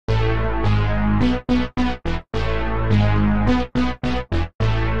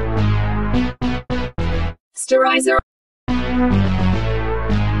moisturizer.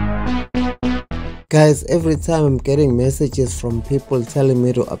 Guys, every time I'm getting messages from people telling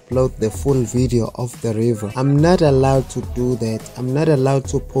me to upload the full video of the river. I'm not allowed to do that. I'm not allowed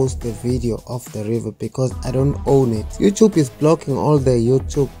to post the video of the river because I don't own it. YouTube is blocking all the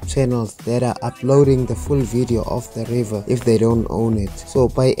YouTube channels that are uploading the full video of the river if they don't own it. So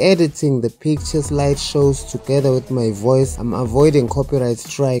by editing the picture slideshows together with my voice, I'm avoiding copyright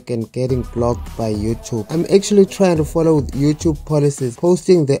strike and getting blocked by YouTube. I'm actually trying to follow YouTube policies.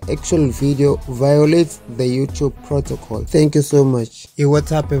 Posting the actual video violates the YouTube protocol. Thank you so much. Hey,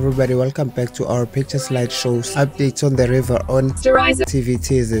 what's up everybody? Welcome back to our picture slideshows updates on the river on TV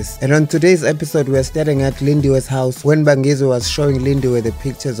teasers. And on today's episode, we're starting at Lindiwe's house when Bangizo was showing Lindiwe the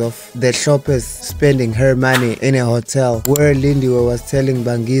pictures of the shoppers spending her money in a hotel, where Lindiwe was telling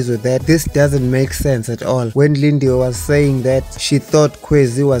Bangizo that this doesn't make sense at all, when Lindiwe was saying that she thought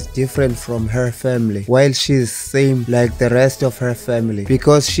Kwezi was different from her family while she's same like the rest of her family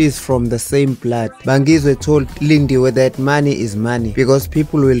because she's from the same blood. Bangizo told Lindiwe that money is money because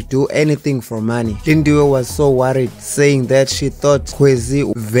people will do anything for money. Lindiwe was so worried, saying that she thought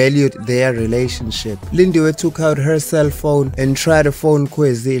Kwezi valued their relationship. Lindiwe took out her cell phone and tried to phone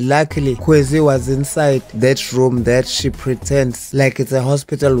Kwezi. Luckily, Kwezi was inside that room that she pretends like it's a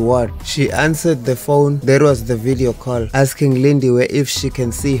hospital ward. She answered the phone. That was the video call, asking Lindiwe if she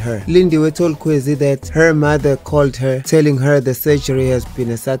can see her. Lindiwe told Kwezi that her mother called her, telling her the surgery has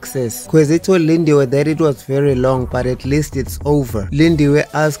been a success. Kwezi told Lindiwe that it was very long, but at least it's over. Lindiwe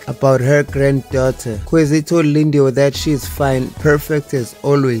asked about her granddaughter. Kwezi told Lindiwe that she's fine, perfect as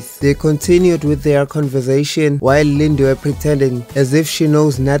always. They continued with their conversation while Lindiwe pretending as if she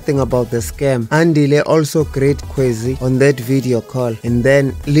knows nothing about the scam. Andile also greeted Kwezi on that video call, and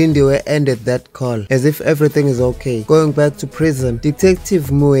then Lindiwe ended that call as if everything is okay. Going back to prison, Detective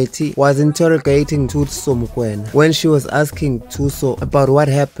Mueti was interrogating Tuso Mokoena when she was asking Tuso about what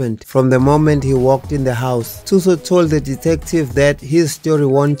happened from the moment he walked in the house. Tuso told the detective that his story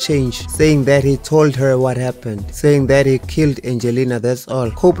won't change, saying that he told her what happened, saying that he killed Angelina, that's all.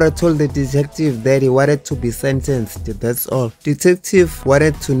 Cobra told the detective that he wanted to be sentenced, that's all. Detective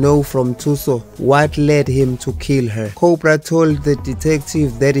wanted to know from Tuso what led him to kill her. Cobra told the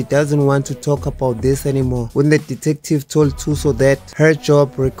detective that he doesn't want to talk about this anymore. When the detective told Tuso that her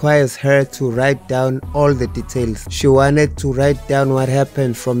job requires her to write down all the details, she wanted to write down what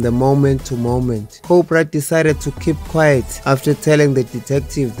happened from the moment to moment. Cobra decided to keep quiet after telling the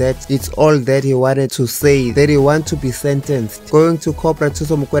detective that it's all that he wanted to say, that he wanted to be sentenced. Going to Cobra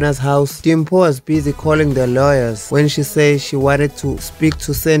Tuso Mokwena's house, Dimpo was busy calling the lawyers when she said she wanted to speak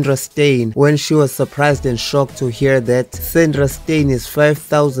to Sandra Stein, when she was surprised and shocked to hear that Sandra Stein is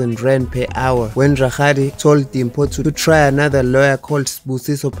 5,000 rand per hour, when Rahadi told Dimpo to try another lawyer called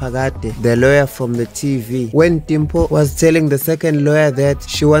Busiso Pagate, the lawyer from the TV. When Dimpo was telling the second lawyer that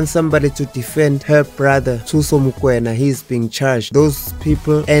she wants somebody to defend her brother Tuso Mokoena, he's being charged, those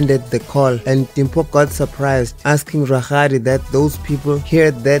people ended the call, and Dimpo got surprised, asking Rahadi that those people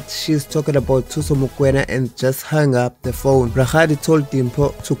heard that she's talking about Tuso Mokoena and just hung up the phone. Rahadi told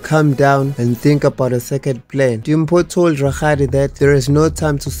Dimpo to calm down and think about a second plan. Dimpo told Rahadi that there is no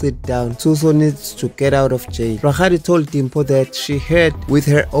time to sit down, Tuso needs to get out of jail. Rahadi told Dimpo that she heard with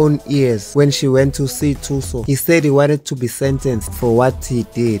her own ears when she went to see Tuso. He said he wanted to be sentenced for what he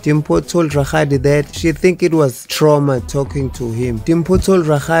did. Dimpo told Rahadi that she think it was trauma talking to him. Dimpo told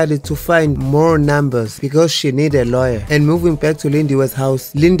Rahadi to find more numbers because she need a lawyer. And moving back to Lindiwe's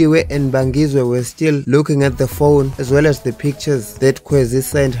house, Lindiwe and Bangizo were still looking at the phone as well as the pictures that Kwezi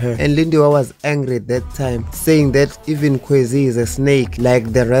sent her, and Lindiwe was angry at that time, saying that even Kwezi is a snake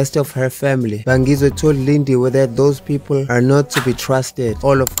like the rest of her family. Bangizo told Lindiwe that those people are not to be trusted,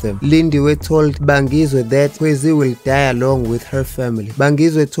 all of them. Lindiwe told Bangizo that Kwezi will die along with her family.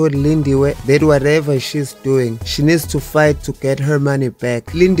 Bangizo told Lindiwe that whatever she's doing, she needs to fight to get her money back.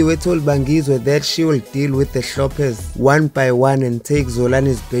 Lindiwe told Bangizo that she will deal with the shoppers one by one and take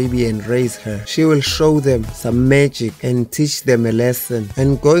Zolani's baby and raise her. She will show them some magic and teach them a lesson.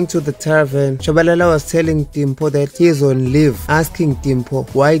 And going to the tavern, Tshabalala was telling Dimpo that he is on leave, asking Dimpo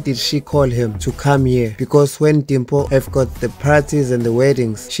why did she call him to come here, because when Dimpo have got the parties and the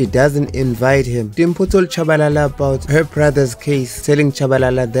weddings, she doesn't invite him. Dimpo told Tshabalala about her brother's case, telling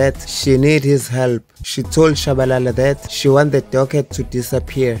Tshabalala that she she need his help. She told Tshabalala that she want the Docket to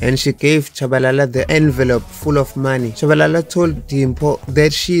disappear, and she gave Tshabalala the envelope full of money. Tshabalala told Dimpho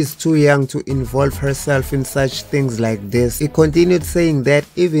that she is too young to involve herself in such things like this. He continued saying that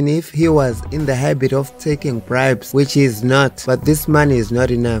even if he was in the habit of taking bribes, which he is not, but this money is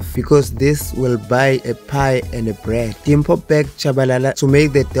not enough because this will buy a pie and a bread. Dimpho begged Tshabalala to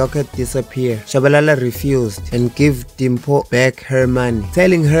make the Docket disappear. Tshabalala refused and gave Dimpho back her money,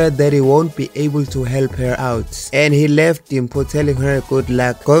 telling her that he won't be able to help her out. And he left Dimpho telling her good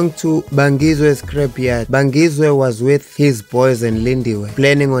luck. Going to Bangizwe's scrapyard, Bangizwe was with his boys and Lindiwe,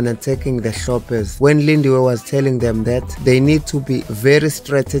 planning on attacking the shoppers, when Lindiwe was telling them that they need to be very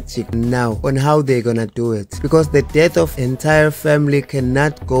strategic now on how they're gonna do it, because the death of entire family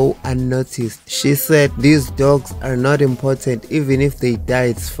cannot go unnoticed. She said these dogs are not important, even if they die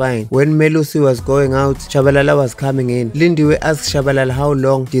it's fine. When Melusi was going out, Tshabalala was coming in. Lindiwe asked Tshabalala how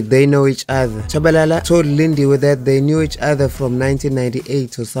long did they know each other. Tshabalala told Lindiwe that they knew each other from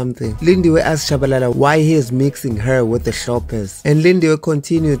 1998 or something. Lindiwe asked Tshabalala why he is mixing her with the shoppers, and Lindiwe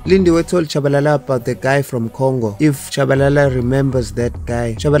continued. Lindiwe told Tshabalala about the guy from Congo, if Tshabalala remembers that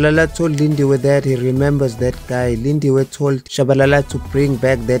guy. Tshabalala told Lindiwe that he remembers that guy. Lindiwe told Tshabalala to bring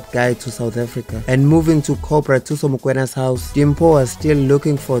back that guy to South Africa. And moving to Cobra Thuso Mokwena's house, Dimpho was still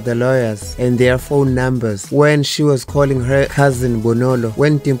looking for the lawyers and their phone numbers when she was calling her cousin Bonolo.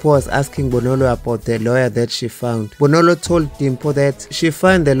 When Dimpho was asking Bonolo about the lawyer that she found, Bonolo told Dimpho that she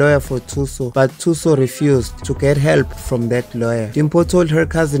found the lawyer for Thuso, but Thuso refused to get help from that lawyer. Dimpho told her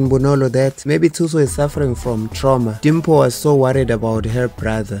cousin Bonolo that maybe Thuso is suffering from trauma. Dimpho was so worried about her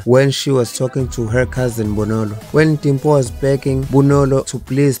brother when she was talking to her cousin Bonolo. When Dimpho was begging Bonolo to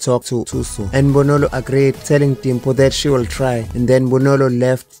please talk to Thuso, and Bonolo agreed, telling Dimpho that she will try, and then Bonolo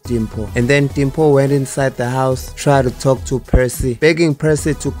left Dimpho. And then Dimpho went inside the house, tried to talk to Percy, begging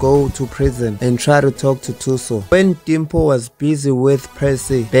Percy to go to prison and try to talk to Thuso. When Dimpho was busy with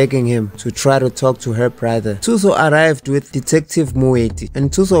Percy begging him to try to talk to her brother, Thuso arrived with Detective Moeti,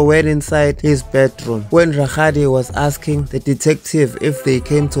 and Thuso went inside his bedroom. When Rakgadi was asking the detective if they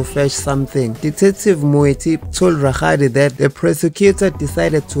came to fetch something, Detective Moeti told Rakgadi that the prosecutor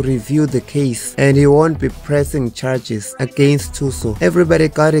decided to review the case and he won't be pressing charges against Thuso. Everybody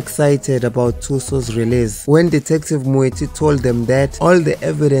got excited about Thuso's release when Detective Moeti told them that all the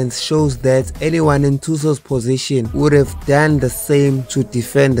evidence shows that anyone in Thuso's position would have done the same to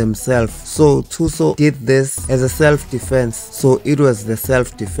defend themselves. So Thuso did this as a self-defense, so it was the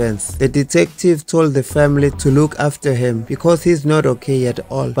self-defense. The detective told the family to look after him because he's not okay at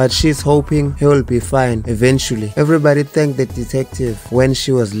all, but she's hoping he will be fine eventually. Everybody thanked the detective when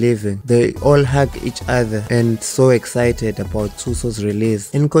she was leaving. They all hugged each other and so excited about Thuso's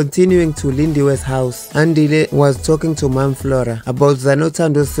release. And continuing to Lindiwe's house, Andile was talking to Mom Flora about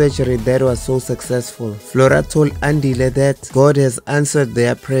Zanotando's surgery that was so successful. Flora told Andile that God has answered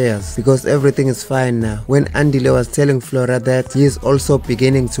their prayers because everything is fine now. When Andile was telling Flora that he is also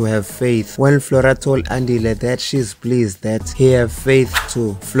beginning to have faith, when Flora told Andile that she is pleased that he have faith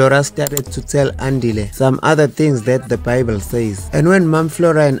too, Flora started to tell Andile some other things that the Bible says. And when Mom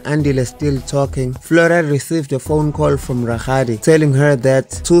Flora and Andile still talking, Flora received a phone call from Rakgadi telling her that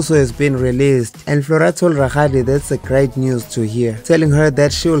Thuso has been released, and Flora told Rakgadi that's a great news to hear, telling her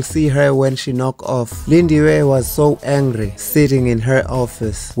that she will see her when she knock off. Lindiwe was so angry sitting in her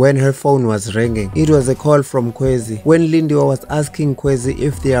office when her phone was ringing. It was a call from Kwezi. When Lindiwe was asking Kwezi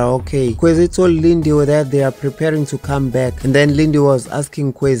if they are okay, Kwezi told Lindiwe that they are preparing to come back, and then Lindiwe was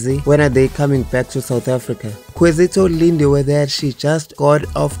asking Kwezi when are they coming back to South Africa. Kwezi told Lindiwe that she just got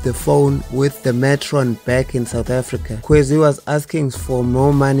off the phone with the matron back in South Africa. Kwezi was asking for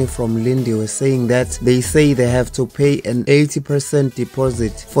more money from Lindiwe, saying that they say they have to pay an 80%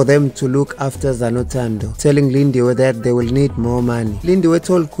 deposit for them to look after Zanotando, telling Lindiwe that they will need more money. Lindiwe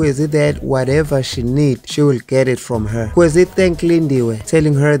told Kwezi that whatever she needs, she will get it from her. Kwezi thanked Lindiwe,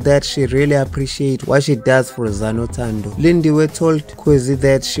 telling her that she really appreciates what she does for Zanotando. Lindiwe told Kwezi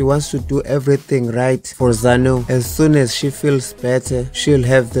that she wants to do everything right for Zano. As soon as she feels better, she'll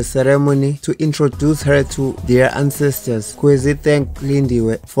have the ceremony to introduce her to their ancestors. Kwezi thanked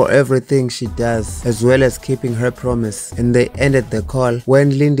Lindiwe for everything she does, as well as keeping her promise. And they ended the call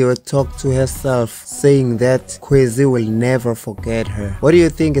when Lindiwe talked to herself, saying that Kwezi will never forget her. What do you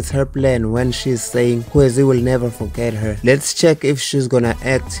think is her plan when she's saying Kwezi will never forget her? Let's check if she's gonna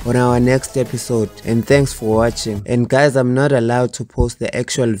act on our next episode. And thanks for watching. And guys, I'm not allowed to post the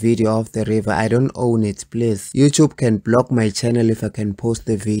actual video of the river. I don't own it, please. YouTube can block my channel if I can post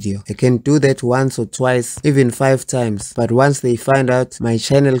the video. I can do that once or twice, even 5 times. But once they find out, my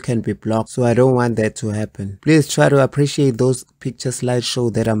channel can be blocked. So I don't want that to happen. Please try to appreciate those picture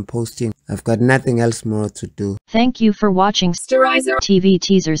slideshow that I'm posting. I've got nothing else more to do. Thank you for watching TV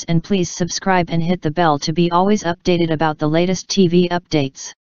teasers, and please subscribe and hit the bell to be always updated about the latest TV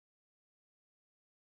updates.